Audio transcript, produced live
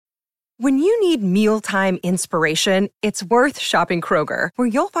When you need mealtime inspiration, it's worth shopping Kroger, where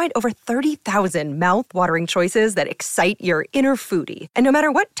you'll find over 30,000 mouth-watering choices that excite your inner foodie. And no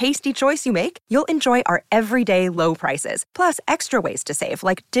matter what tasty choice you make, you'll enjoy our everyday low prices, plus extra ways to save,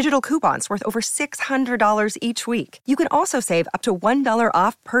 like digital coupons worth over $600 each week. You can also save up to $1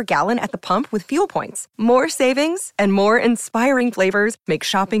 off per gallon at the pump with fuel points. More savings and more inspiring flavors make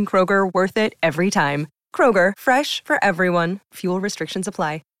shopping Kroger worth it every time. Kroger, fresh for everyone. Fuel restrictions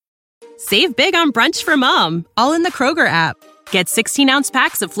apply. Save big on brunch for mom, all in the Kroger app. Get 16-ounce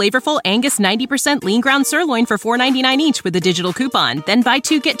packs of flavorful Angus 90% lean ground sirloin for $4.99 each with a digital coupon. Then buy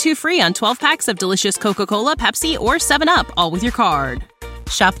 2, get 2 free on 12 packs of delicious Coca-Cola, Pepsi, or 7-Up, all with your card.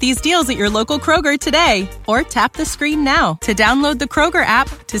 Shop these deals at your local Kroger today, or tap the screen now to download the Kroger app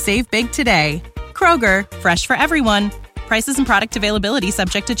to save big today. Kroger, fresh for everyone. Prices and product availability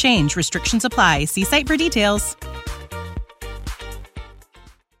subject to change. Restrictions apply. See site for details.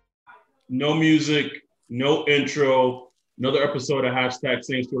 No music, no intro, another episode of Hashtag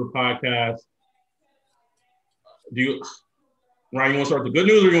Saints Twitter Podcast. Ryan, you want to start the good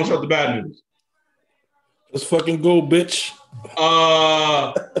news or you want to start the bad news? Let's fucking go, bitch.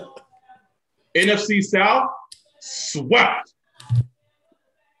 NFC South swept.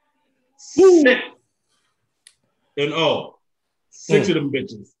 6-0. 6 of them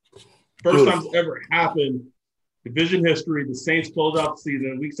bitches. First time it's ever happened. Division history, the Saints closed out the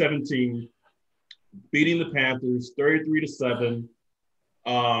season, week 17, beating the Panthers 33-7.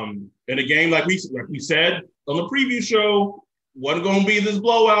 In a game like we said on the preview show, wasn't going to be this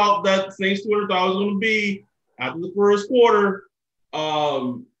blowout that Saints Twitter thought it was going to be after the first quarter.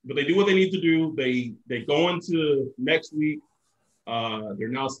 But they do what they need to do. They go into next week. They're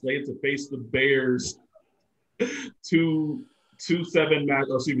now slated to face the Bears 2-7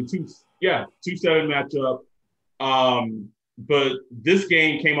 matchup. But this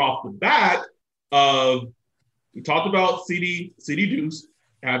game came off the back of, we talked about CD Deuce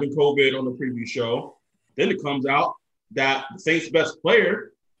having COVID on the preview show. Then it comes out that the Saints' best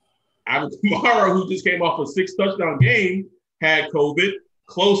player, Alvin Kamara, who just came off a 6-touchdown game, had COVID.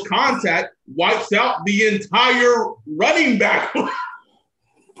 Close contact, wipes out the entire running back.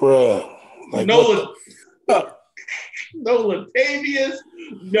 Bruh. Like no Latavius,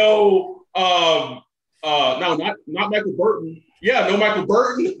 no not Michael Burton. Yeah, no Michael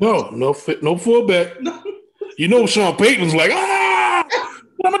Burton. No fullback. You know Sean Payton's like,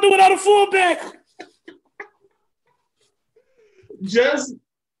 what am I doing without a fullback? Just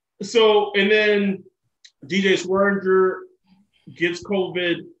so, and then DJ Swearinger gets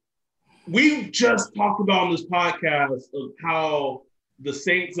COVID. We've just talked about on this podcast of how the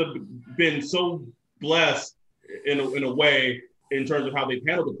Saints have been so blessed in a way in terms of how they've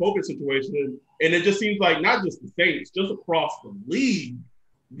handled the COVID situation. And it just seems like not just the Saints, just across the league,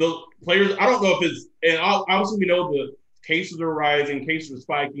 the players, I don't know if it's, and obviously we know the cases are rising, cases are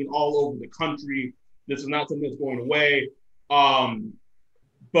spiking all over the country. This is not something that's going away.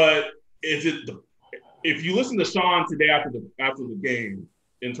 But if you listen to Sean today after the game,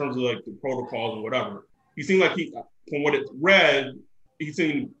 in terms of like the protocols and whatever, he seemed like from what it's read, he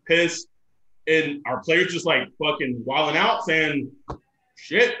seemed pissed. And our players just like fucking wilding out saying,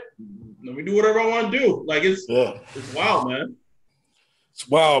 shit, let me do whatever I want to do. Like it's wild, man. It's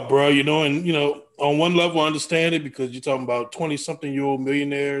wild, bro. On one level, I understand it because you're talking about 20-something-year-old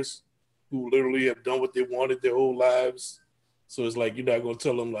millionaires who literally have done what they wanted their whole lives. So it's like, you're not going to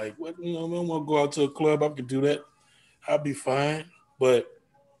tell them like, what, I don't want to go out to a club. I can do that. I'll be fine. But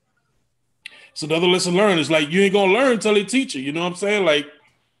it's another lesson learned. It's like, you ain't going to learn until they teach you. You know what I'm saying? Like,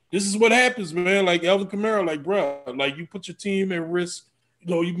 this is what happens, man. Like Alvin Kamara, like, bro, like you put your team at risk.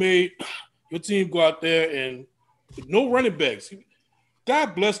 You made your team go out there and with no running backs.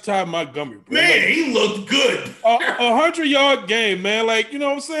 God bless Ty Montgomery, bro. Man, like, he looked good. A 100-yard game, man. Like, you know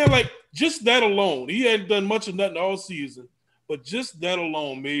what I'm saying? Like, just that alone. He hadn't done much of nothing all season, but just that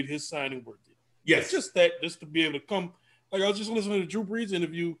alone made his signing worth it. Yes. Just to be able to come. Like, I was just listening to Drew Brees'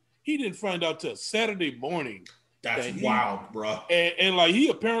 interview. He didn't find out till Saturday morning. That's wild, bro. And like, he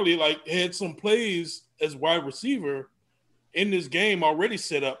apparently like had some plays as wide receiver in this game already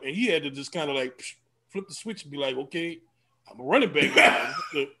set up, and he had to just kind of like flip the switch and be like, okay, I'm a running back now.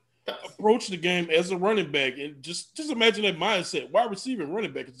 to approach the game as a running back, and just imagine that mindset. Wide receiver and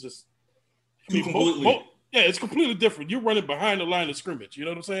running back is just it's completely different. You're running behind the line of scrimmage. You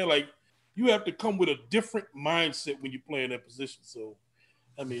know what I'm saying? Like, you have to come with a different mindset when you play in that position. So,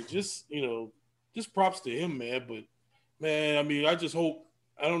 I mean, just props to him, man. But, man, I mean, I just hope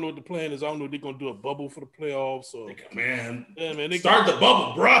 – I don't know what the plan is. I don't know if they're going to do a bubble for the playoffs. So, man, they start the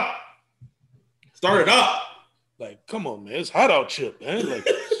bubble, bro. Start it up. Like, come on, man. It's hot out, Chip, man. Like,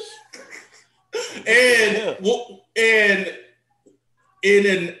 And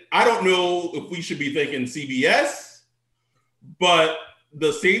I don't know if we should be thinking CBS, but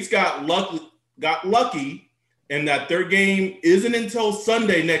the Saints got lucky in that their game isn't until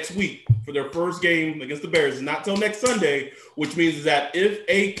Sunday next week for their first game against the Bears. It's not till next Sunday, which means that if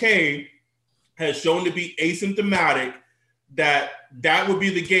AK has shown to be asymptomatic, that would be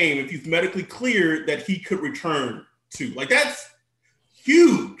the game if he's medically cleared that he could return to. Like, that's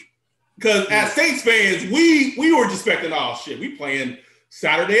huge. Because as Saints fans, we were just expecting, oh shit, we playing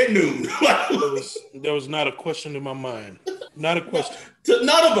Saturday at noon. there was not a question in my mind. Not a question. To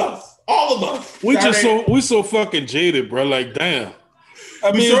none of us. All of us. We so fucking jaded, bro. Like, damn.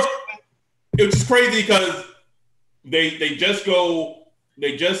 I mean, it's just crazy because they clinched the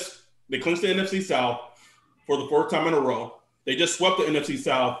NFC South for the fourth time in a row. They just swept the NFC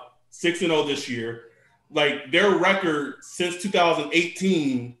South 6-0 this year. Like, their record since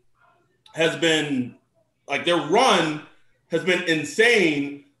 2018 has been, like, their run has been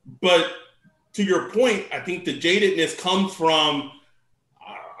insane. But to your point, I think the jadedness comes from,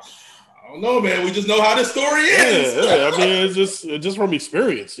 I don't know, man. We just know how this story is. Yeah. I mean, it's just from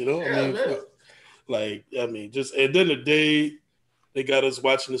experience, you know? I mean, just at the end of the day, they got us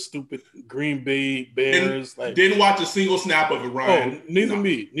watching the stupid Green Bay Bears. Didn't watch a single snap of it, Ryan. Oh, neither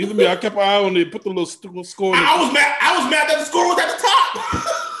me. I kept an eye on it, put the little score. I was mad that the score was at the top.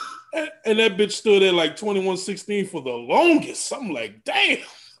 And that bitch stood at like 21-16 for the longest. I'm like, damn,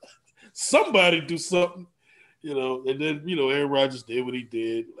 somebody do something, you know. And then, you know, Aaron Rodgers did what he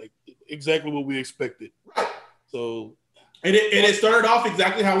did, like exactly what we expected. So, and it started off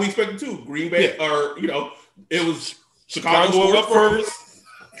exactly how we expected to. Green Bay, or you know, it was Chicago up first.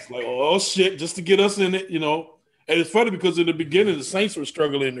 It's like, oh shit, just to get us in it, you know. And it's funny because in the beginning, the Saints were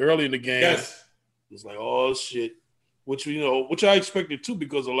struggling early in the game. Yes, it's like, oh shit. Which I expected too,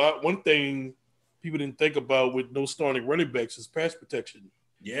 because one thing people didn't think about with no starting running backs is pass protection.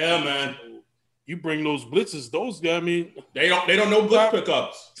 Yeah, man. You bring those blitzes, those guys. I mean, they don't know blitz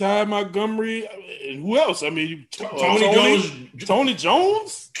pickups. Ty Montgomery, and who else? I mean, Tony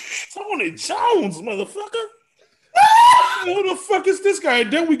Jones, motherfucker. Who the fuck is this guy?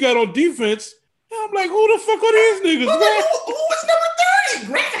 And then we got on defense. And I'm like, who the fuck are these niggas, man? Who was number 30?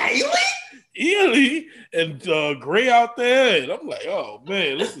 Greg Haley and Gray out there, and I'm like, oh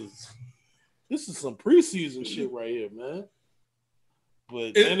man, this is some preseason shit right here, man.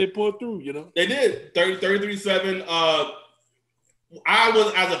 But then they pulled through, you know. They did 33-7. I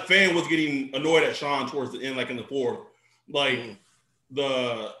was, as a fan, was getting annoyed at Sean towards the end, like in the fourth. Like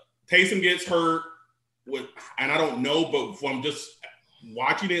the Taysom gets hurt and I don't know, but from just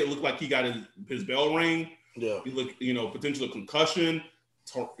watching it, it looked like he got his bell ring. Yeah, he looked, you know, potential concussion.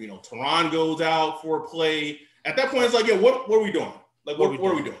 You know, Tehran goes out for a play. At that point, it's like, yeah, what are we doing? Like, what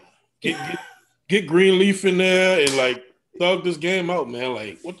are we doing? Get Greenleaf in there and like thug this game out, man.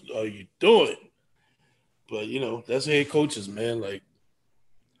 Like, what are you doing? But you know, that's head coaches, man. Like,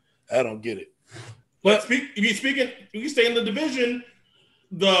 I don't get it. But if you stay in the division,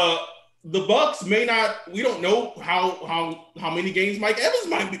 the Bucs may not. We don't know how many games Mike Evans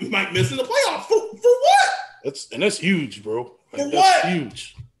might miss in the playoffs. For what? That's huge, bro. Like, for that's what?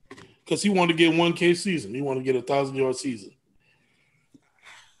 Huge. Because he wanted to get 1K season. He wanted to get 1,000-yard season.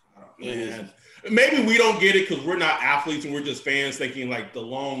 Oh, man. Maybe we don't get it because we're not athletes and we're just fans thinking like the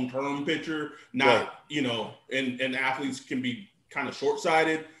long-term picture. Not, right. You know, and athletes can be kind of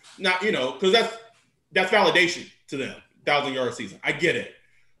short-sighted. Not, you know, because that's validation to them. 1,000-yard season. I get it.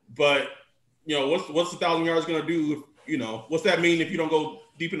 But, you know, what's the 1,000 yards going to do? If, you know, what's that mean if you don't go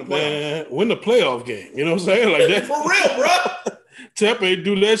deep in the playoffs? Win the playoff game. You know what I'm saying? Like that. For real, bro. Tampa ain't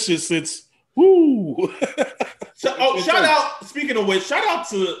do that shit since. Woo. Shout out. Speaking of which, shout out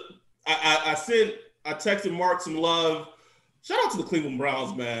to I texted Mark some love. Shout out to the Cleveland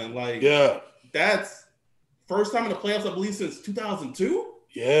Browns, man. Like, yeah, that's first time in the playoffs, I believe, since 2002.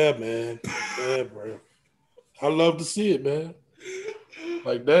 Yeah, man. Yeah, bro. I love to see it, man.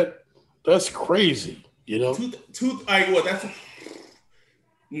 Like that. That's crazy. You know, that's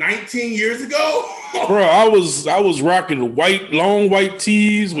 19 years ago, bro. I was rocking long white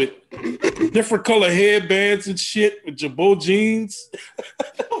tees with different color headbands and shit with Jabot jeans.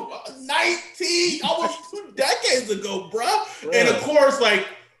 19, almost 2 decades ago, bro. And of course, like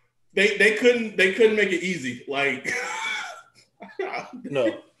they couldn't make it easy. Like,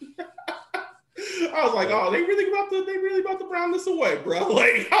 no. I was like, oh, they really about to brown this away, bro.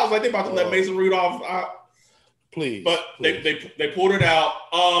 Like, I was like, they about to let Mason Rudolph out. Please, but please. They pulled it out.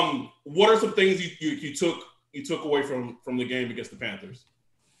 What are some things you took away from the game against the Panthers?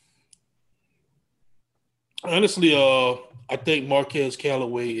 Honestly, I think Marquez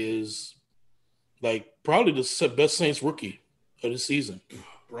Callaway is like probably the best Saints rookie of the season,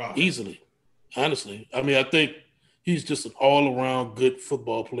 Bro. Easily. Honestly, I mean, I think he's just an all-around good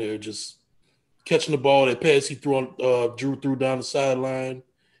football player. Just catching the ball, that pass he Drew threw down the sideline,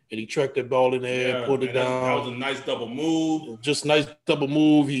 and he tracked that ball in there, pulled it down. That was a nice double move. Just nice double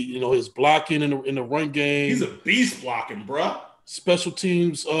move. He, his blocking in the run game. He's a beast blocking, bro. Special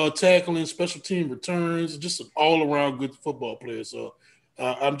teams tackling, special team returns, just an all-around good football player. So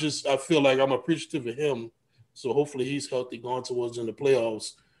I feel like I'm appreciative of him. So hopefully he's healthy going towards in the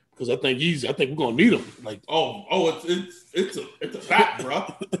playoffs. Because I think we're gonna need him. Like, it's a fact, bro.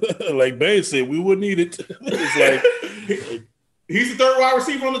 Like Ben said, we would need it. It's like he's the third wide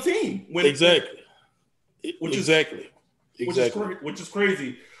receiver on the team. Exactly. Which is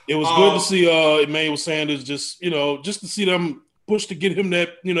crazy. It was good to see Emmanuel Sanders just to see them push to get him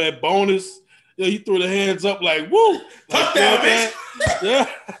that that bonus. He threw the hands up like, woo, touchdown, bitch. Yeah,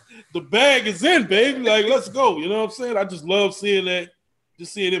 the bag is in, baby. Like, let's go. You know what I'm saying? I just love seeing that.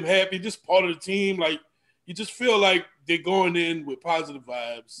 Just seeing him happy, just part of the team. Like, you just feel like they're going in with positive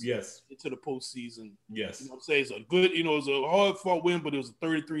vibes. Yes. Into the postseason. Yes. You know what I'm saying? It's a good, it was a hard-fought win, but it was a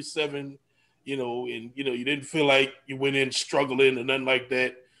 33-7, and, you didn't feel like you went in struggling or nothing like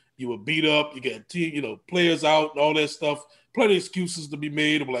that. You were beat up. You got team, players out and all that stuff. Plenty of excuses to be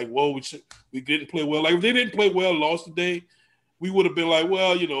made of like, whoa, we didn't play well. Like, if they didn't play well, lost today, we would have been like,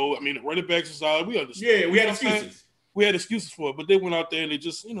 well, the running backs aside, we understand. Yeah, we had excuses. We had excuses for it, but they went out there and they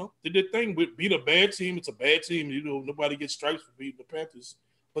just, did their thing. Beat a bad team. It's a bad team. Nobody gets stripes for beating the Panthers,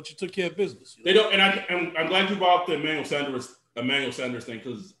 but you took care of business. They don't, and I'm glad you brought up the Emmanuel Sanders thing,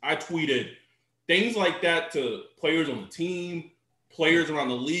 because I tweeted things like that to players on the team, players around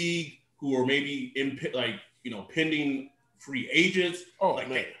the league who are maybe pending free agents. Oh,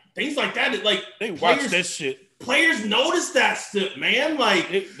 man. Things like that. Like, they watch that shit. Players notice that stuff, man.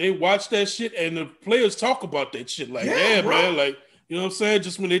 Like, they watch that shit, and the players talk about that shit. Like, yeah man. Like, you know what I'm saying?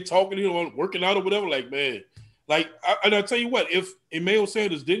 Just when they talking, working out or whatever. Like, man. Like, I'll tell you what. If Emmanuel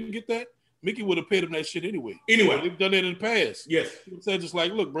Sanders didn't get that, Mickey would have paid him that shit anyway. They've done that in the past. Yes. You know what I'm saying? Just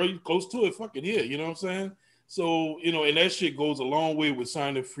like, look, bro, you close to it. Fucking here. You know what I'm saying? So, and that shit goes a long way with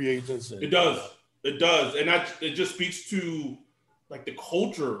signing free agents. It does. It does. And it just speaks to, like, the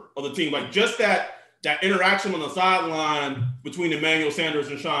culture of the team. Like, just that interaction on the sideline between Emmanuel Sanders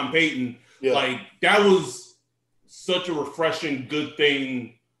and Sean Payton, like, that was such a refreshing, good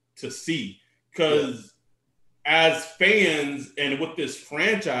thing to see. Because as fans and with this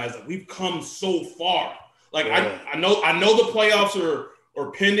franchise, we've come so far. Like, I know the playoffs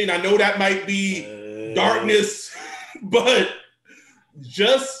are pending. I know that might be darkness, but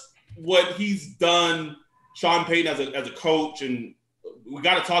just what he's done, Sean Payton as a coach, and we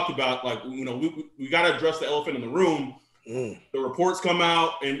got to talk about, like, we got to address the elephant in the room. The reports come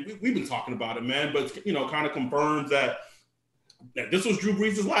out, and we've been talking about it, man, but kind of confirms that this was Drew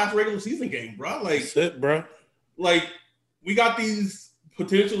Brees' last regular season game, bro. Like, that's it, bro. Like, we got these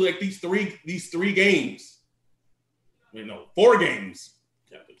potentially, like, these three games. 4 games.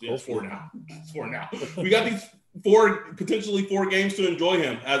 Yeah, it's 4 now. It's 4 now. We got these potentially 4 games to enjoy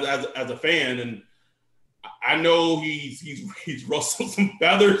him as a fan, and I know he's rustled some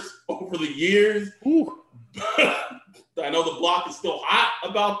feathers over the years. I know the block is still hot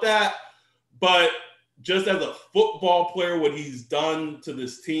about that, but just as a football player, what he's done to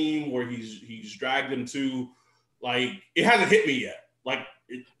this team, where he's dragged them to, like, it hasn't hit me yet. Like,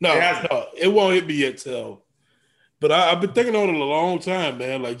 it won't hit me yet, till. But I've been thinking on it a long time,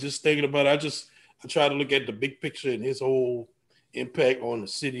 man. Like, just thinking about it. I try to look at the big picture and his whole impact on the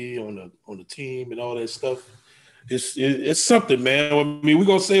city, on the team, and all that stuff. It's something, man. I mean, we're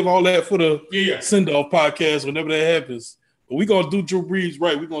gonna save all that for the send-off podcast whenever that happens. But we're gonna do Drew Brees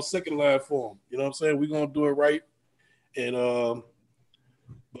right. We're gonna second line for him. You know what I'm saying? We're gonna do it right. And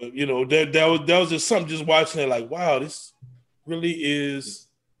but that was just something, just watching it, like, wow, this really is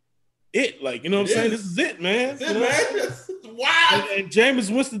it. Like, you know what I'm saying? This is it, man. That's it, man. That's wow. And Jameis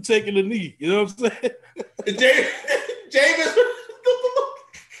Winston taking the knee. You know what I'm saying? Jameis.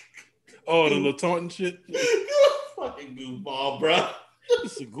 Oh, the little taunting shit. Fucking goofball, bro.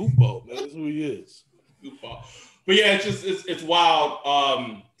 It's a goofball, man. That's who he is. Goofball. But yeah, it's wild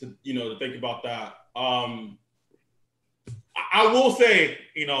to think about that. I will say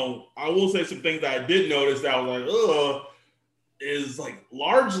some things that I did notice that I was like, is, like,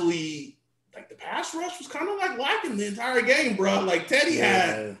 largely, like, the pass rush was kind of, like, lacking the entire game, bro. Like, Teddy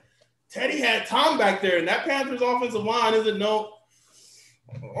had Tom back there, and that Panthers offensive line isn't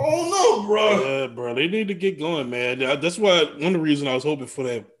oh no, bro. Yeah, bro. They need to get going, man. That's why one of the reasons I was hoping for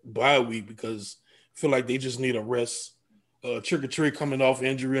that bye week, because I feel like they just need a rest. Trick or Treat coming off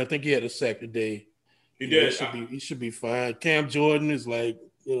injury. I think he had a sack today. He did. He should be fine. Cam Jordan is like,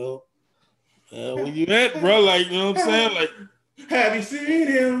 where you at, bro? Like, you know what I'm saying? Like, have you seen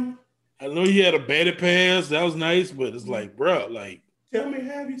him? I know he had a batted pass. That was nice, but it's like, bro, like, tell me,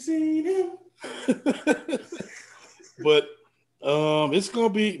 have you seen him? But it's gonna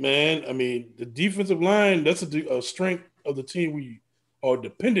be, man. I mean, the defensive line, that's a strength of the team we are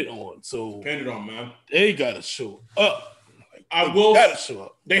dependent on. So man. They gotta show up. Like, gotta show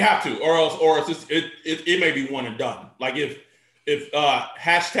up. They have to, or else it may be one and done. Like if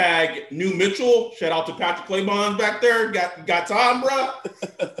hashtag new Mitchell, shout out to Patrick Claybon back there, got time, bro.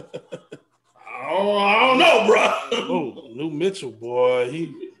 I don't know, bro. Oh, new Mitchell, boy.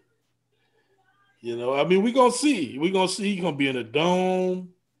 I mean, we're gonna see. We're gonna see. He's gonna be in the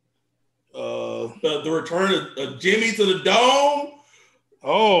dome. The return of Jimmy to the dome.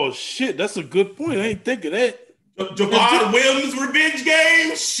 Oh shit, that's a good point. I ain't think of that. Javon Wims revenge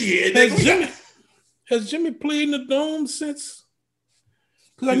game. Shit. Has Jimmy played in the dome since?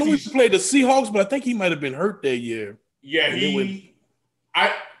 Because I know he played the Seahawks, but I think he might have been hurt that year. Yeah,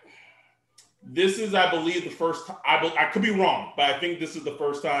 This is, I believe, the first time. I could be wrong, but I think this is the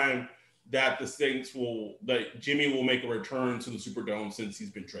first time that Jimmy will make a return to the Superdome since he's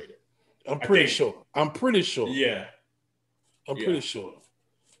been traded. I'm pretty sure. Yeah. I'm pretty sure.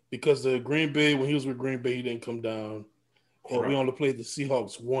 Because the Green Bay, when he was with Green Bay, he didn't come down. And we only played the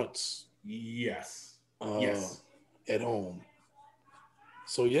Seahawks once. Yes. At home.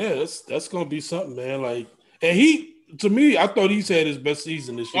 So yeah, that's gonna be something, man. Like, and to me, I thought he's had his best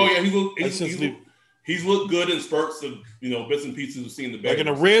season this year. Oh yeah, he's looked good in spurts of bits and pieces of seeing the Bears. Like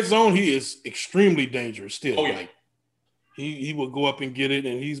in the red zone, he is extremely dangerous still. Oh yeah. Like, he will go up and get it,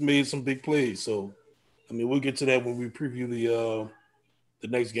 and he's made some big plays. So, I mean, we'll get to that when we preview the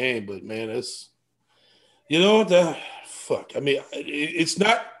next game. But man, that's fuck. I mean, it's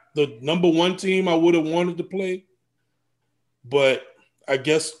not the number one team I would have wanted to play, but I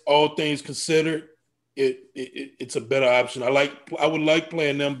guess all things considered, it's a better option. I would like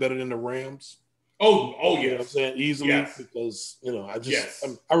playing them better than the Rams. Oh yeah. You know what I'm saying? Easily, because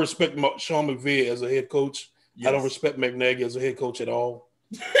I respect Sean McVay as a head coach. Yes. I don't respect McNaghy as a head coach at all.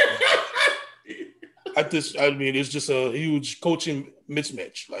 I mean, it's just a huge coaching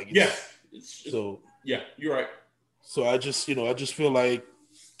mismatch. Like, you're right. So I just feel like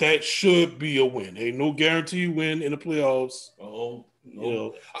that should be a win. Ain't no guarantee win in the playoffs. Oh,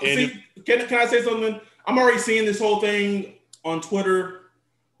 no. Can I say something? I'm already seeing this whole thing on Twitter.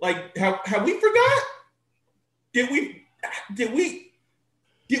 Like, have we forgot? Did we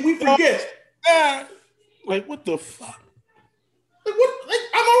forget? Like, what the fuck? Like, what? Like,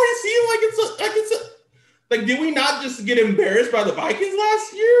 I'm already seeing like, did we not just get embarrassed by the Vikings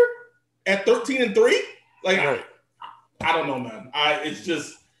last year at 13-3? Like, right. I don't know, man. It's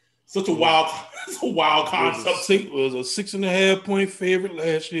just such a wild concept. It was a 6.5 point favorite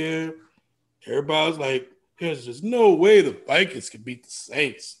last year. Everybody's like, there's just no way the Vikings can beat the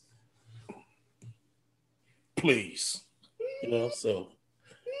Saints. Please. So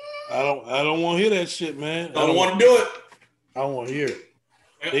I don't want to hear that shit, man. I don't want to do it. I don't want to hear it.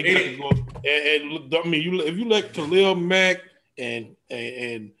 They got to go. And I mean, if you let Khalil Mack and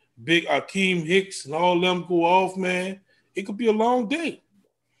Big Akeem Hicks and all them go off, man, it could be a long day.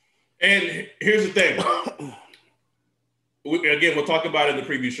 And here's the thing. We'll talk about it in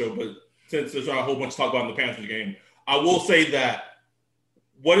the preview show, but since there's not a whole bunch to talk about in the Panthers game, I will say that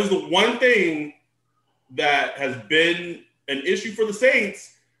what is the one thing that has been an issue for the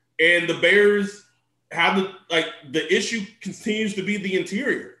Saints and the Bears have the issue continues to be the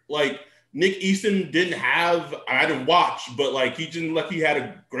interior. Like, Nick Easton I didn't watch, but like he didn't he had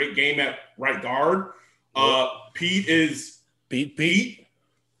a great game at right guard. Pete.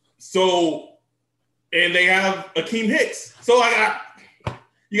 So, and they have Akeem Hicks. So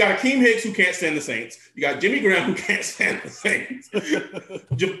you got Akeem Hicks who can't stand the Saints. You got Jimmy Graham who can't stand the Saints.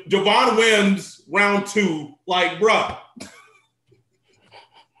 Javon Wims, round 2. Like, bruh.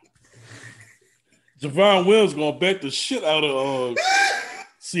 Javon Wims gonna bet the shit out of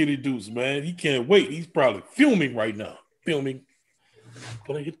CD Deuce, man. He can't wait. He's probably filming right now. Gonna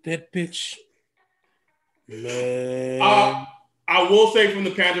hit that bitch. Man. I will say from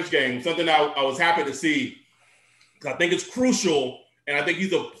the Panthers game, something I was happy to see, because I think it's crucial, and I think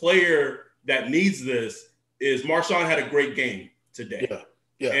he's a player that needs this, is Marshawn had a great game today.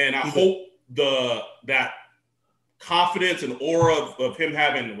 Yeah. And I hope that confidence and aura of him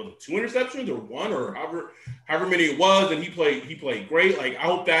having 2 interceptions or 1 or however many it was, and he played great. Like, I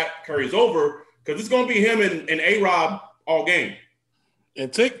hope that carries over, because it's going to be him and A-Rob all game.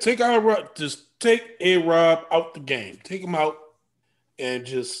 And take A-Rob out the game. Take him out and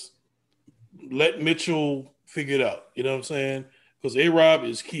just let Mitchell figure it out. You know what I'm saying? Because A-Rob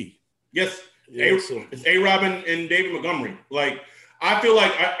is key. Yes. Yeah, it's A-Rob and David Montgomery. Like, I feel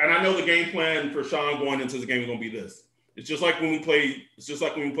like, I know the game plan for Sean going into the game is going to be this. It's just like when we played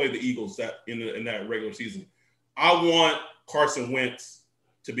the Eagles in that regular season. I want Carson Wentz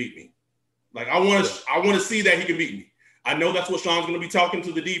to beat me. Like, I want to see that he can beat me. I know that's what Sean's going to be talking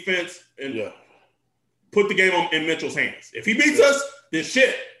to the defense and put the game in Mitchell's hands. If he beats us, then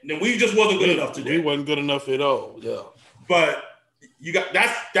shit. Then we just wasn't good enough today. We wasn't good enough at all. Yeah. But you got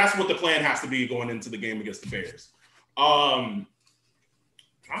that's what the plan has to be going into the game against the Bears. I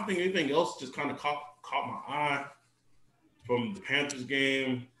don't think anything else just kind of caught my eye from the Panthers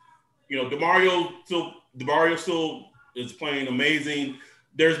game. You know, DeMario still is playing amazing.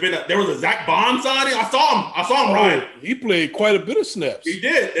 There was a Zach Bond signing. I saw him, Ryan. He played quite a bit of snaps. He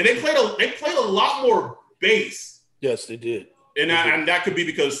did, and they played a lot more base. Yes, they did. And that could be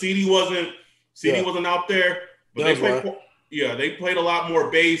because CD wasn't out there. But they played a lot more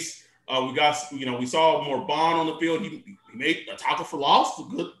base. We saw more Bond on the field. He made a tackle for loss.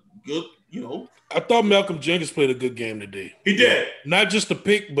 Good. I thought Malcolm Jenkins played a good game today. He did. Not just a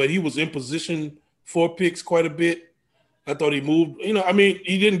pick, but he was in position for picks quite a bit. I thought he moved. He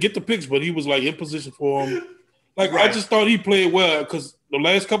didn't get the picks, but he was like in position for him. Like right. I just thought he played well because the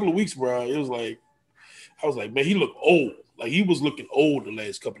last couple of weeks, bro, it was like I was like, man, he looked old. Like he was looking old the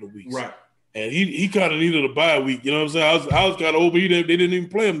last couple of weeks. Right. And he kind of needed a bye week. You know what I'm saying? I was kind of over. They didn't even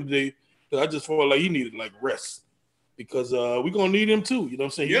play him today. I just felt like he needed like rest because we're gonna need him too. You know what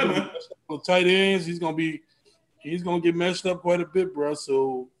I'm saying? Yeah, man. On tight ends, he's gonna get messed up quite a bit, bro.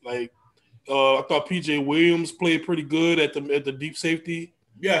 So like. I thought PJ Williams played pretty good at the deep safety.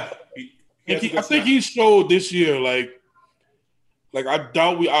 Yeah, I think he showed this year. Like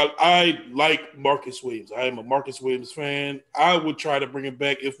I like Marcus Williams. I am a Marcus Williams fan. I would try to bring him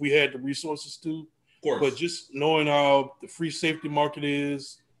back if we had the resources to. Of course. But just knowing how the free safety market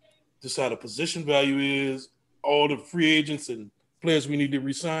is, just how the position value is, all the free agents and players we need to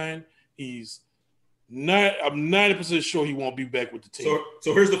re-sign, I'm 90% sure he won't be back with the team.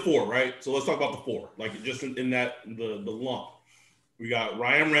 So here's the 4, right? So let's talk about the 4. Like just in that the lump. We got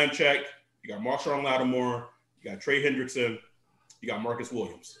Ryan Ramczyk, you got Marshawn Lattimore, you got Trey Hendrickson, you got Marcus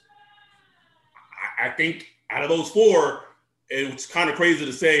Williams. I think out of those 4, it's kind of crazy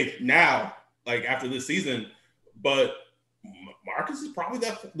to say now, like after this season, but Marcus is probably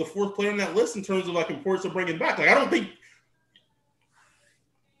the 4th player on that list in terms of like importance of bringing back. Like I don't think.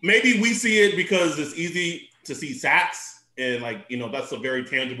 Maybe we see it because it's easy to see sacks and that's a very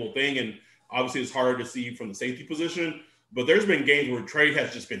tangible thing. And obviously it's harder to see from the safety position, but there's been games where Trey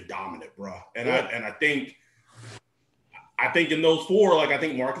has just been dominant, bro. And I think in those 4, like I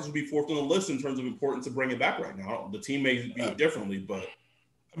think Marcus would be 4th on the list in terms of importance of bringing back right now. The team may view it differently, but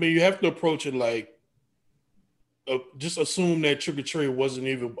I mean, you have to approach it like just assume that Trigger Trey wasn't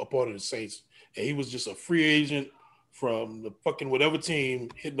even a part of the Saints and he was just a free agent from the fucking whatever team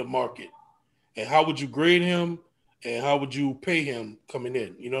hitting the market. And how would you grade him and how would you pay him coming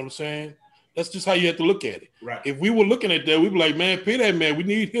in? You know what I'm saying? That's just how you have to look at it. Right. If we were looking at that, we'd be like, man, pay that man. We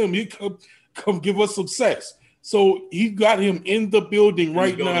need him. He come give us some sex. So he got him in the building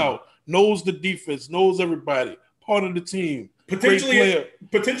now, knows the defense, knows everybody, part of the team. Potentially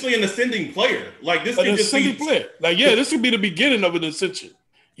an ascending player. Like this could just be player. Like, yeah, this could be the beginning of an ascension,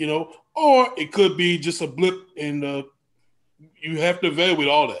 or it could be just a blip in you have to evaluate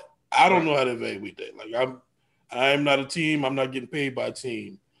all that. I don't know how to evaluate that. Like I'm not a team. I'm not getting paid by a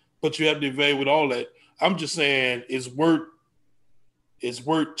team, but you have to evaluate all that. I'm just saying it's worth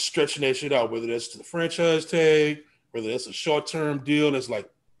stretching that shit out, whether that's to the franchise tag, whether that's a short-term deal that's like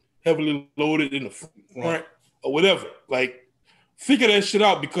heavily loaded in the front or whatever. Like figure that shit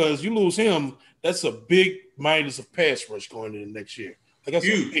out because you lose him, that's a big minus of pass rush going into next year. Like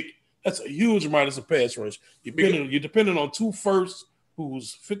that's a huge minus of pass rush. You're depending on 2 firsts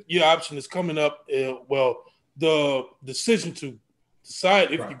whose 5th-year option is coming up. The decision to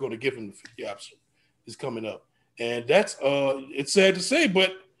decide if you're going to give him the 5th-year option is coming up. And that's it's sad to say,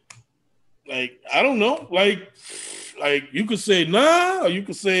 but like I don't know. Like you could say nah, or you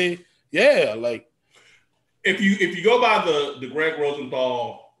could say yeah. Like if you go by the Greg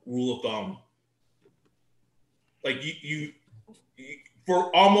Rosenthal rule of thumb, like you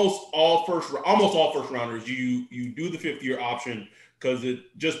for almost all first rounders, you do the 5th-year option because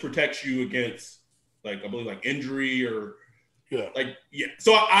it just protects you against I believe injury or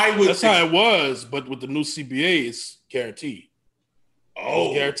So I would. That's how it was, but with the new CBA, it's guaranteed. Oh,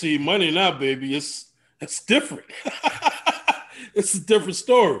 it's guaranteed money now, baby. It's different. It's a different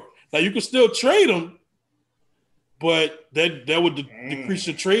story. Now you can still trade them, but that would decrease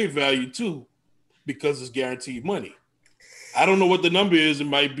your trade value too. because it's guaranteed money. I don't know what the number is. It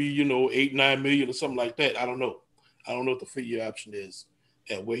might be, 8-9 million or something like that. I don't know. I don't know what the 5-year option is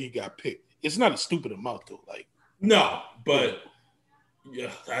and where he got picked. It's not a stupid amount though. Like, no, but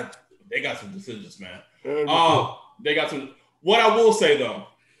they got some decisions, man. They got some. What I will say though,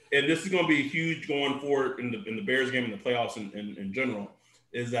 and this is going to be huge going forward in the Bears game and the playoffs in general,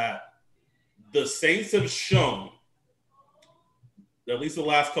 is that the Saints have shown, at least the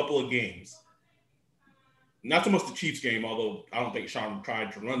last couple of games, not so much the Chiefs game, although I don't think Sean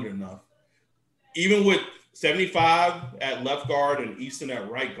tried to run it enough. Even with 75 at left guard and Easton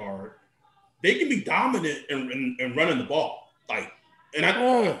at right guard, they can be dominant in running the ball.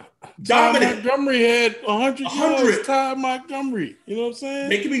 Dominant. Montgomery had 100 yards. Ty Montgomery. You know what I'm saying?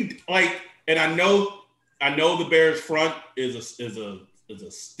 They can be and I know the Bears front is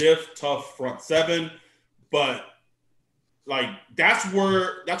a stiff, tough front seven, but that's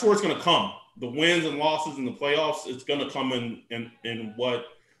where it's going to come. The wins and losses in the playoffs, it's going to come in what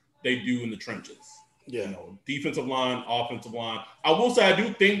they do in the trenches. Yeah. Defensive line, offensive line. I will say I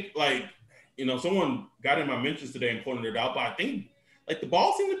do think someone got in my mentions today and pointed it out, but I think the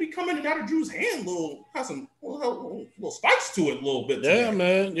ball seemed to be coming out of Drew's hand has some little spikes to it a little bit today. Yeah,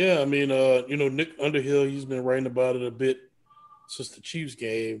 man. Yeah, I mean, Nick Underhill, he's been writing about it a bit since the Chiefs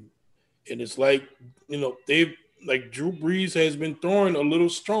game, and it's they've Drew Brees has been throwing a little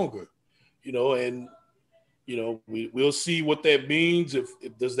stronger, and we'll see what that means. If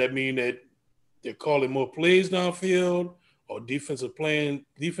does that mean that they're calling more plays downfield, or defenses are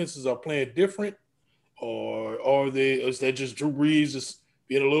playing different, or is that just Drew Brees just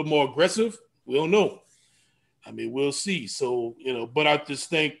being a little more aggressive? We don't know. I mean, we'll see. So, but I just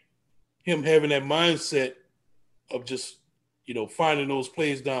think him having that mindset of just, finding those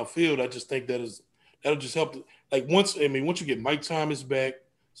plays downfield, I just think that'll just help. Once you get Mike Thomas back,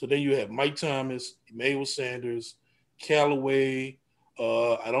 so then you have Mike Thomas, Emmanuel Sanders, Callaway.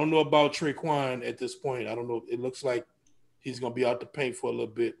 I don't know about Traquan at this point. I don't know. It looks like he's going to be out the paint for a little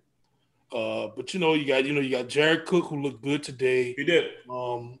bit. But you got Jared Cook, who looked good today. He did.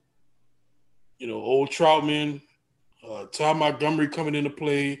 Old Troutman, Ty Montgomery coming into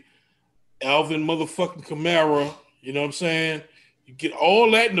play, Alvin motherfucking Kamara. You know what I'm saying? You get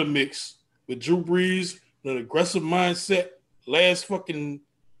all that in the mix with Drew Brees, an aggressive mindset. Last fucking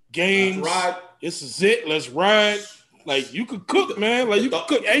game. This is it. Let's ride. You could cook, man. You could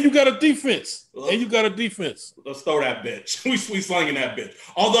cook, and you got a defense. Let's throw that bitch. We slinging that bitch.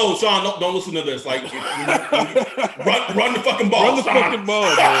 Although, Sean, don't listen to this. Run the fucking ball. Run the fucking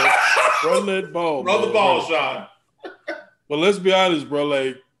ball, man. Run that ball. Run the ball, Sean. But let's be honest,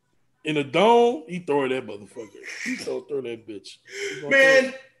 bro. In a dome, he throw that motherfucker. He throw that bitch.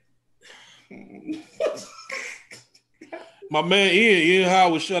 Man. My man Ian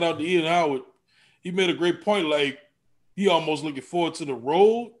Howard, shout out to Ian Howard. He made a great point. He almost looking forward to the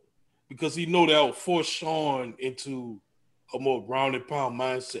road because he know that will force Sean into a more ground and pound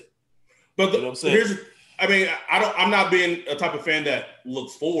mindset. But you know what I'm saying? I'm not being a type of fan that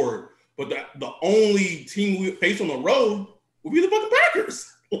looks forward, but the only team we face on the road will be the fucking Packers.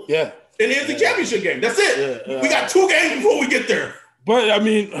 Yeah. In the NFC Championship game. That's it. We got 2 games before we get there. But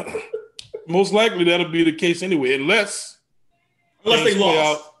most likely that'll be the case anyway, unless they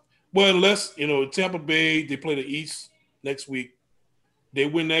lost. Unless Tampa Bay, they play the East next week. They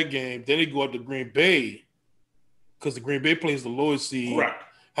win that game. Then they go up to Green Bay because the Green Bay plays the lowest seed. Correct.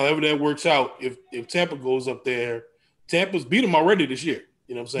 However that works out, if Tampa goes up there, Tampa's beat them already this year.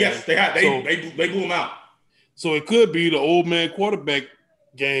 You know what I'm saying? Yes, they have. They blew them out. So it could be the old man quarterback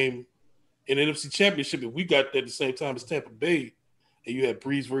game in the NFC Championship if we got that at the same time as Tampa Bay, and you had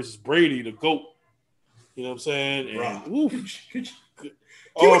Breeze versus Brady, the GOAT. You know what I'm saying? Can we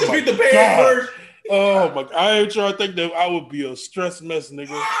just beat the Bears first? Oh my God. I ain't trying to think that I would be a stress mess,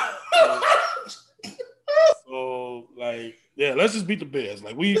 nigga. Let's just beat the Bears.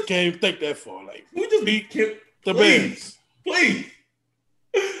 We can't even think that far. We just beat the Bears. Please.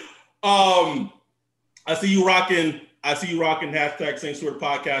 I see you rocking hashtag Same Sort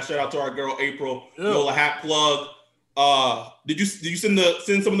Podcast. Shout out to our girl April. Little hat plug. Did you send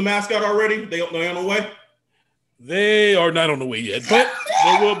some of the mascot already? They on the way? They are not on the way yet, but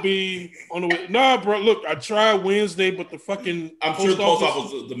they will be on the way. Nah, bro. Look, I tried Wednesday, but the fucking I'm sure the post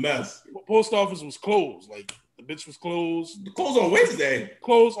office was the mess. Post office was closed. The bitch was closed. Closed on Wednesday.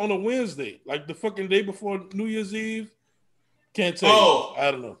 Closed on a Wednesday, the fucking day before New Year's Eve. Can't tell you.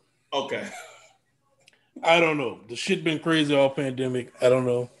 I don't know. Okay. I don't know. The shit been crazy all pandemic. I don't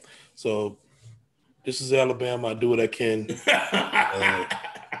know. So this is Alabama. I do what I can.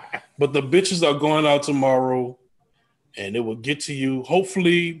 But the bitches are going out tomorrow. And it will get to you.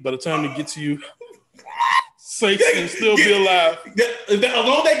 Hopefully, by the time it gets to you, Saints can still be alive. As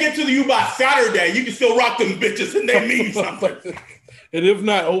long as they get to you by Saturday, you can still rock them bitches and they mean something. And if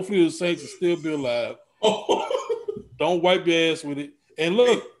not, hopefully the Saints will still be alive. Don't wipe your ass with it. And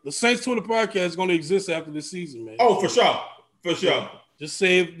look, the Saints Twitter podcast is going to exist after this season, man. Oh, for sure. For sure. Just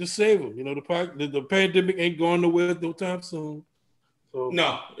save them. You know, the pandemic ain't going nowhere no time soon. So.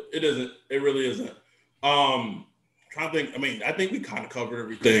 No, it isn't. It really isn't. Trying to think. I mean, I think we kind of covered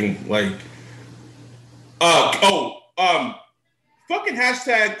everything. Like, fucking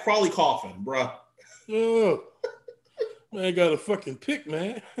hashtag Crawley Coffin, bruh. Oh, man, got a fucking pick,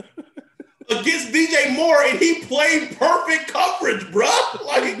 man. Against DJ Moore, and he played perfect coverage, bruh.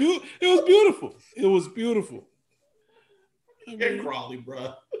 Like, it was beautiful. It was beautiful. Get Crawley,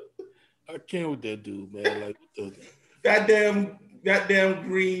 bruh. I can't with that dude, man. Like that damn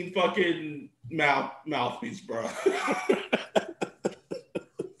green fucking mouthpiece, bruh.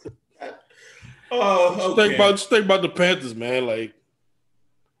 Okay. Just think about the Panthers, man. Like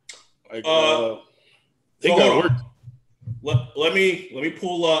they got work. Let me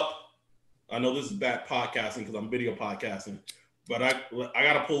pull up. I know this is bad podcasting because I'm video podcasting, but I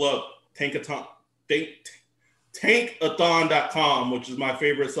gotta pull up tankathon.com, which is my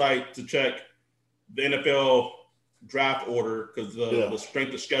favorite site to check the NFL draft order because the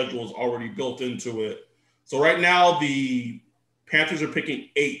strength of schedule is already built into it. So right now the Panthers are picking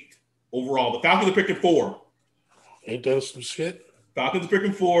 8 overall. The Falcons are picking 4. Ain't that some shit? Falcons are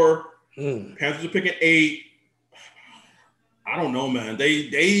picking 4. Panthers are picking 8. I don't know, man.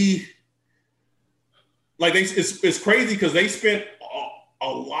 It's crazy because they spent a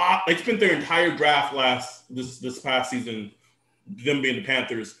lot. They spent their entire draft this past season, them being the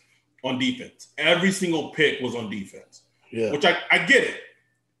Panthers, on defense. Every single pick was on defense. Yeah. Which I get it.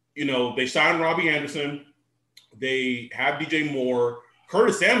 You know, they signed Robbie Anderson. They have DJ Moore.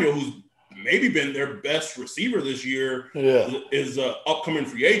 Curtis Samuel, who's maybe been their best receiver this year, is an upcoming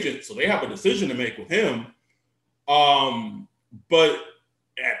free agent. So they have a decision to make with him. But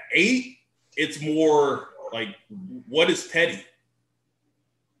at 8, it's more like, what is Teddy?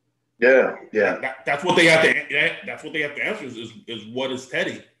 Yeah. That's what they have to. That's what they have to answer is what is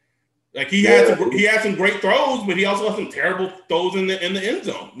Teddy? Like he had some great throws, but he also had some terrible throws in the end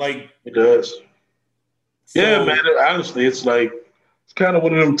zone. Like it does. So, yeah, man. Honestly, it's kind of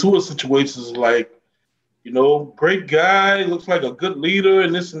one of them Tua situations. Like, you know, great guy, looks like a good leader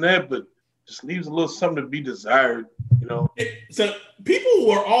and this and that, but just leaves a little something to be desired. You know. So people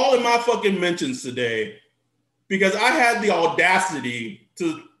were all in my fucking mentions today because I had the audacity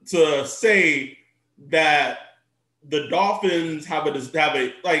to say that the Dolphins have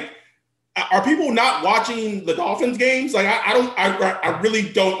a like. Are people not watching the Dolphins games? Like I really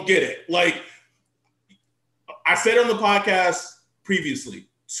don't get it. Like I said on the podcast previously,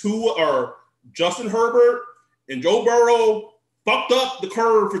 Justin Herbert and Joe Burrow fucked up the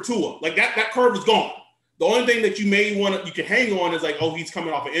curve for Tua. Like that curve is gone. The only thing that you can hang on is like, oh, he's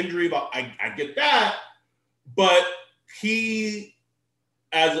coming off an injury, but I get that. But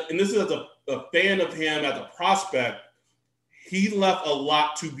and this is as a fan of him as a prospect, he left a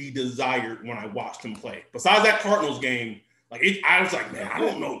lot to be desired when I watched him play. Besides that Cardinals game, I was like, man, I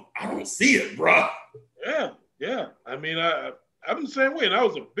don't know. I don't see it, bro. Yeah. I mean, I'm the same way, and I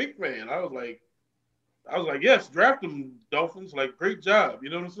was a big fan. I was like, yes, draft them, Dolphins. Like, great job. You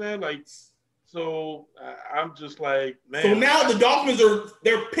know what I'm saying? Like, so I'm just like, man. So now the Dolphins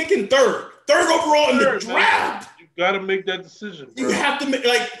they're picking third overall in the draft. You got to make that decision, bro. You have to make,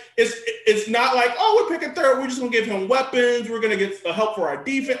 it's not like, oh, we're picking third. We're just going to give him weapons. We're going to get help for our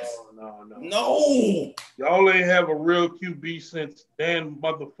defense. No. Y'all ain't have a real QB since Dan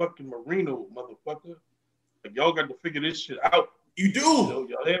motherfucking Marino, motherfucker. Like, y'all got to figure this shit out. You do.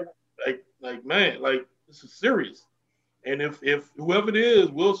 Y'all have, man, this is serious. And if whoever it is,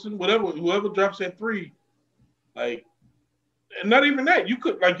 Wilson, whoever drops at 3, and not even that, you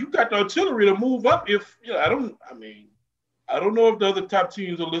got the artillery to move up. If I don't know if the other top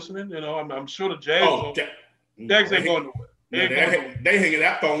teams are listening. You know, I'm sure the Jags. Jags ain't going nowhere. They hanging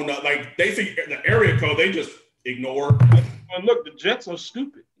that phone up. Like they see the area code, they just ignore. Well, look, the Jets are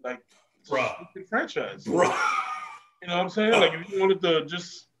stupid. Like, bruh, stupid franchise, bruh. You know what I'm saying? Like, if you wanted to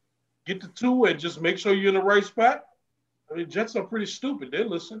just get the 2 and just make sure you're in the right spot. I mean, Jets are pretty stupid. They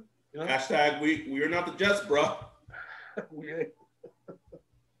listen. You know? Hashtag we are not the Jets, bro. We ain't.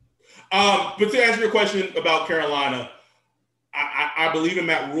 But to answer your question about Carolina, I believe in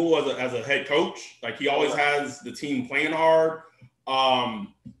Matt Rule as a head coach. Like, he always has the team playing hard.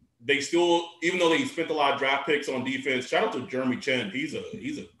 They still, even though they spent a lot of draft picks on defense, shout out to Jeremy Chin. He's going to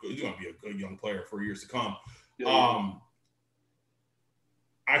be a good young player for years to come.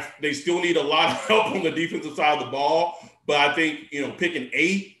 they still need a lot of help on the defensive side of the ball. But I think, picking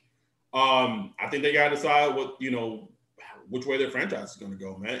 8, I think they got to decide which way their franchise is going to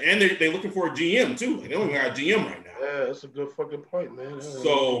go, man. And they're looking for a GM too. Like, they don't even got a GM right now. Yeah, that's a good fucking point, man.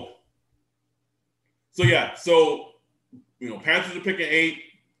 So yeah. So, Panthers are picking 8.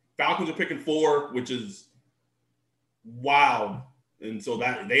 Falcons are picking 4, which is wild. And so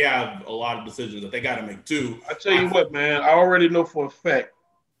that they have a lot of decisions that they got to make too. I tell you what, man, I already know for a fact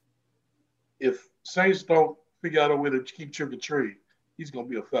if Saints don't figure out a way to keep Trick or Treat, he's going to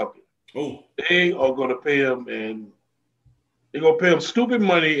be a Falcon. Oh, they are going to pay him, and they're going to pay him stupid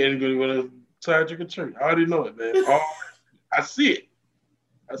money and going to sign Trick or Treat. I already know it, man. I see it.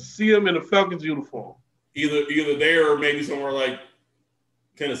 I see him in a Falcons uniform. Either there or maybe somewhere like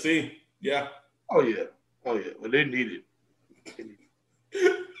Tennessee. Yeah. Oh yeah. Well, they need it.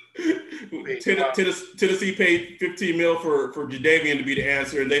 Tennessee paid $15 million for Jadeveon to be the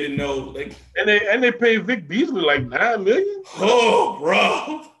answer, and they didn't know. And they paid Vic Beasley like $9 million. Oh,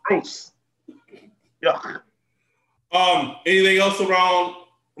 bro, gross. Yeah. Anything else around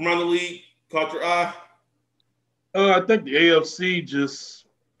the league caught your eye? I think the AFC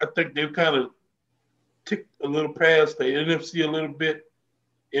I think they've kind of ticked a little past the NFC a little bit.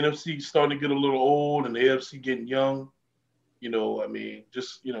 NFC starting to get a little old, and the AFC getting young.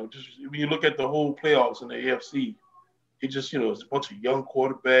 Just when you look at the whole playoffs in the AFC, it just, it's a bunch of young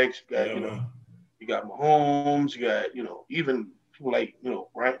quarterbacks. You got Mahomes, you got, even people like,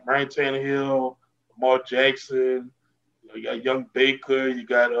 Ryan Tannehill, Lamar Jackson, you got young Baker, you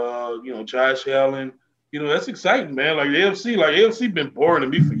got, Josh Allen. That's exciting, man. Like the AFC been boring to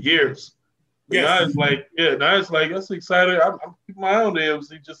me for years. Yes. Now it's like, that's exciting. I'm keeping my eye on the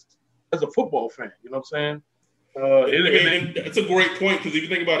AFC just as a football fan. You know what I'm saying? And it's a great point because if you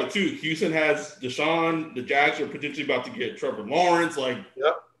think about it too, Houston has Deshaun, the Jags are potentially about to get Trevor Lawrence.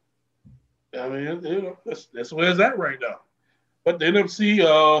 Yep. I mean, that's where it's at right now. But the NFC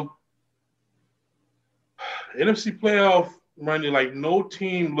playoff money, like no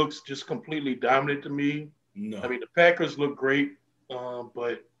team looks just completely dominant to me. No. I mean, the Packers look great,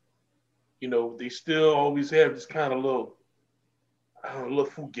 but they still always have this kind of little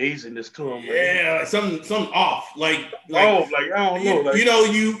fugaziness to them. Yeah, like something off. Like I don't know.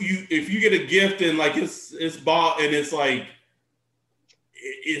 You if you get a gift and like it's bought and it's like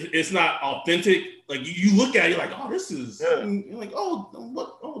it's not authentic. Like you look at it, you're like, oh, this is. Yeah. You're like, the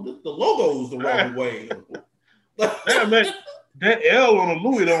logo's the wrong way. Yeah, man, that L on a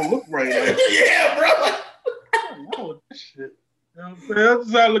Louis don't look right. Yeah, bro. What's wrong with this shit? You know what I'm saying? That's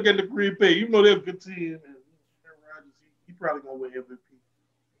just how I look at the Green Bay. Even though they're a good team, and Rodgers, he probably gonna win MVP.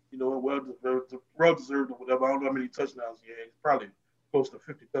 Well deserved or whatever. I don't know how many touchdowns he had. He's probably close to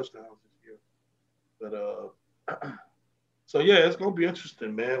 50 touchdowns this year. But so yeah, it's gonna be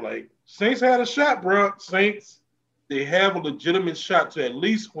interesting, man. Like Saints had a shot, bro. Saints, they have a legitimate shot to at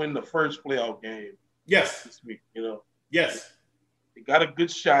least win the first playoff game. Yes, this week. Yes, they got a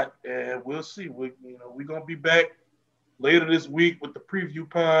good shot, and we'll see. We're gonna be back later this week with the preview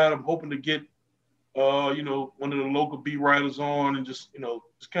pod. I'm hoping to get one of the local beat writers on and just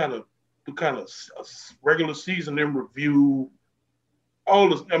kind of do a regular season in review. All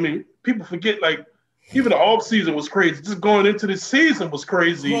this, I mean, people forget, like, even the off season was crazy. Just going into the season was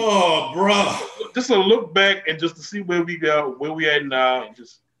crazy. Oh, bro. Just to look back and just to see where we at now, and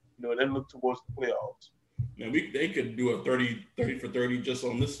just then look towards the playoffs. Man, they could do a 30 for 30 just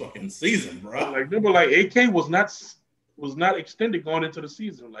on this fucking season, bro. Like, remember, like AK was not extended going into the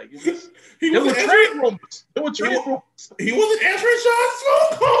season. Like there were trade rumors. He wasn't answering Sean's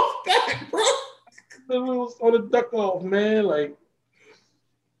phone calls back, bro. It was on the duck off, man. Like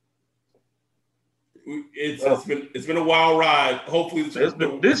it's been a wild ride. Hopefully,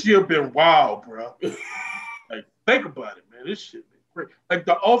 this year been wild, bro. Like think about it, man. This shit been great. Like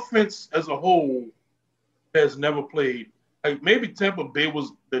the offense as a whole has never played. Like maybe Tampa Bay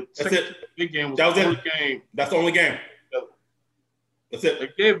was the second big game. That was the only game. That's the only game. That's it.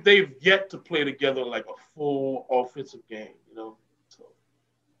 Like they've yet to play together like a full offensive game, So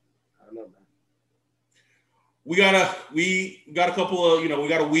I don't know, man. We got a couple of we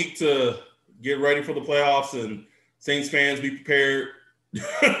got a week to get ready for the playoffs, and Saints fans, be prepared.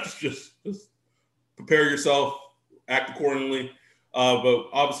 just prepare yourself, act accordingly. But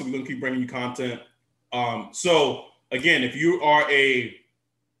obviously, we're gonna keep bringing you content. So again, if you are a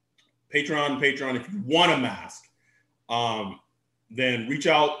Patreon, if you want a mask, then reach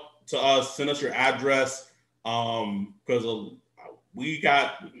out to us, send us your address, because we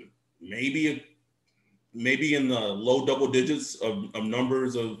got maybe in the low double digits of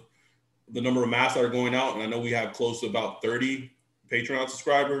numbers of the number of masks that are going out. And I know we have close to about 30 Patreon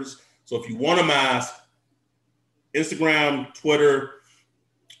subscribers. So if you want a mask, Instagram, Twitter,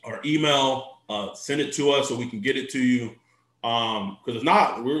 or email, send it to us so we can get it to you. Because if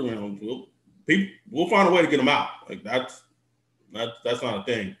not, we'll find a way to get them out. Like that's not a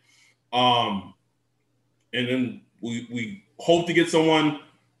thing. And then we hope to get someone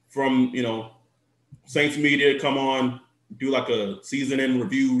from Saints Media to come on, do like a season end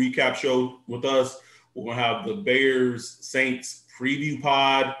review recap show with us. We're gonna have the Bears Saints preview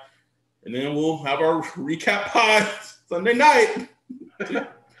pod, and then we'll have our recap pod Sunday night.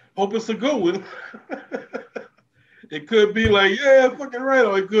 Hope it's a good one. It could be like, yeah, fucking right,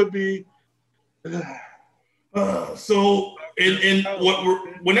 or it could be. Whenever the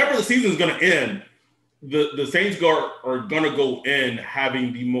season is gonna end, the Saints are gonna go in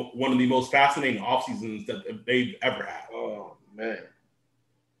having one of the most fascinating off seasons that they've ever had. Oh man,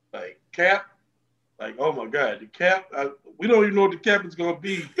 like cap. Like, oh my God, the cap, we don't even know what the cap is going to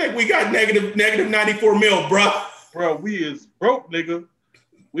be. I think we got negative 94 mil, bro. Bro, we is broke, nigga.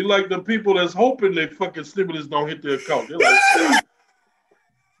 We like the people that's hoping their fucking stimulus don't hit their account. They're like,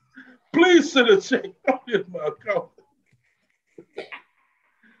 please send a check. Don't hit my account.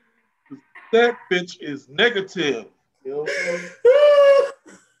 That bitch is negative. You know what I'm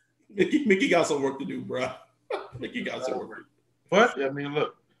saying? Mickey got some work to do, bro. Mickey got some work to do. But, I mean,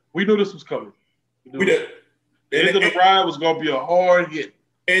 look, we knew this was coming. We did. The end of the ride was going to be a hard hit.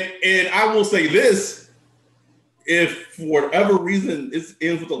 And I will say this. If for whatever reason it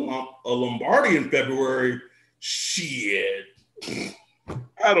ends with a Lombardi in February, shit.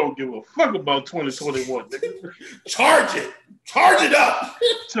 I don't give a fuck about 2021. Charge it. Charge it up.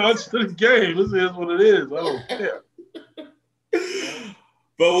 Charge to the game. This is what it is. I don't care.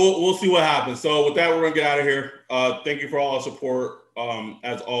 But we'll see what happens. So with that, we're going to get out of here. Thank you for all our support.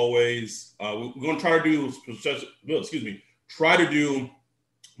 As always, we're going to try to do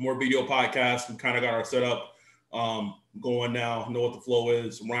more video podcasts. We kind of got our setup going now. Know what the flow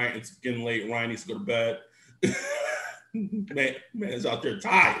is. Ryan, it's getting late. Ryan needs to go to bed. man is out there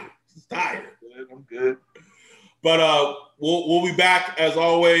tired. He's tired. I'm good. But we'll be back as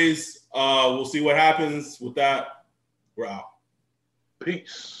always. We'll see what happens. With that, we're out.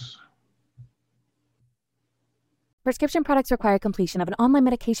 Peace. Prescription products require completion of an online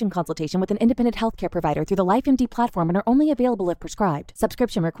medication consultation with an independent healthcare provider through the LifeMD platform and are only available if prescribed.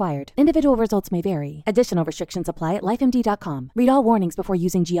 Subscription required. Individual results may vary. Additional restrictions apply at lifemd.com. Read all warnings before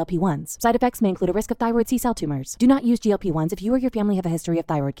using GLP-1s. Side effects may include a risk of thyroid C-cell tumors. Do not use GLP-1s if you or your family have a history of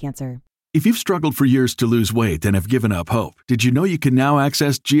thyroid cancer. If you've struggled for years to lose weight and have given up hope, did you know you can now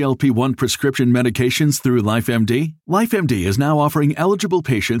access GLP-1 prescription medications through LifeMD? LifeMD is now offering eligible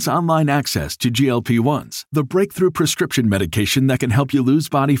patients online access to GLP-1s, the breakthrough prescription medication that can help you lose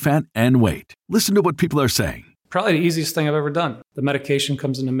body fat and weight. Listen to what people are saying. Probably the easiest thing I've ever done. The medication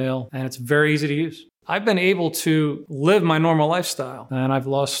comes in the mail, and it's very easy to use. I've been able to live my normal lifestyle, and I've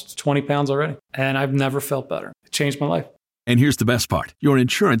lost 20 pounds already, and I've never felt better. It changed my life. And here's the best part. Your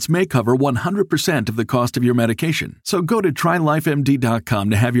insurance may cover 100% of the cost of your medication. So go to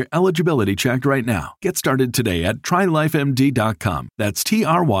TryLifeMD.com to have your eligibility checked right now. Get started today at TryLifeMD.com. That's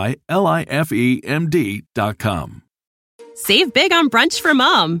TryLifeMD.com. Save big on brunch for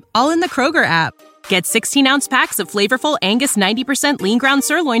mom, all in the Kroger app. Get 16-ounce packs of flavorful Angus 90% lean ground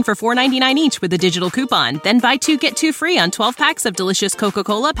sirloin for $4.99 each with a digital coupon. Then buy 2, get 2 free on 12 packs of delicious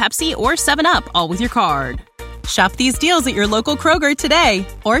Coca-Cola, Pepsi, or 7-Up, all with your card. Shop these deals at your local Kroger today,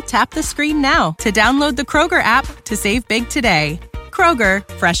 or tap the screen now to download the Kroger app to save big today. Kroger,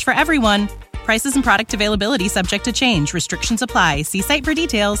 fresh for everyone. Prices and product availability subject to change. Restrictions apply. See site for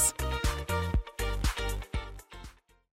details.